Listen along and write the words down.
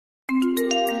A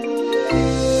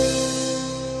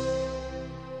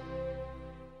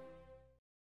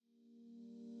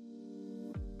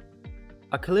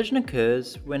collision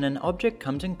occurs when an object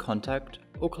comes in contact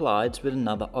or collides with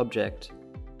another object.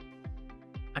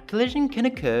 A collision can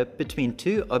occur between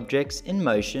two objects in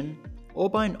motion or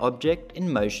by an object in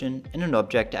motion and an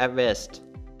object at rest.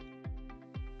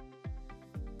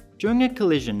 During a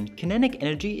collision, kinetic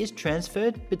energy is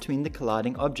transferred between the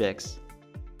colliding objects.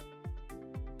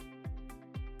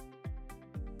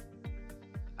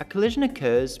 A collision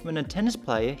occurs when a tennis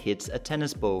player hits a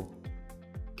tennis ball.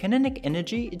 Kinetic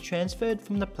energy is transferred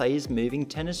from the player's moving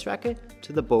tennis racket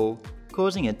to the ball,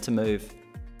 causing it to move.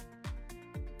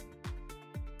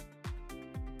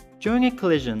 During a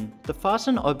collision, the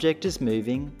faster an object is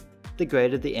moving, the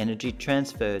greater the energy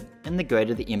transferred and the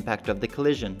greater the impact of the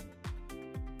collision.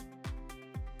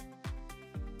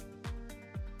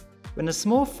 When a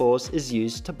small force is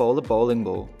used to bowl a bowling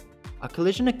ball, a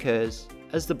collision occurs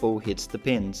as the ball hits the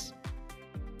pins.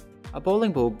 A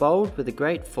bowling ball bowled with a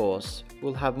great force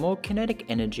will have more kinetic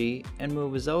energy and will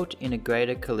result in a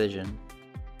greater collision.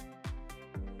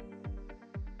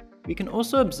 We can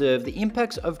also observe the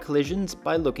impacts of collisions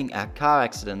by looking at car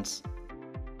accidents.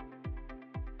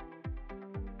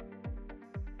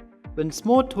 When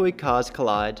small toy cars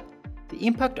collide, the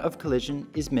impact of collision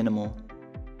is minimal.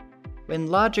 When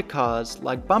larger cars,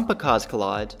 like bumper cars,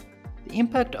 collide, the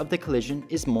impact of the collision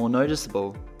is more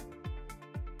noticeable.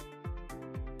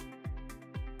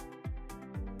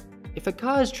 If a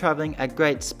car is travelling at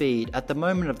great speed at the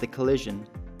moment of the collision,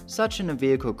 such in a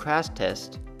vehicle crash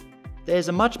test, there is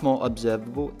a much more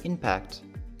observable impact.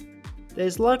 There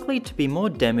is likely to be more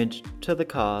damage to the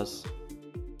cars.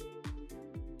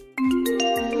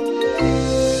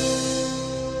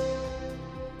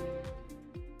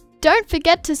 Don't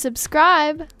forget to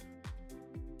subscribe!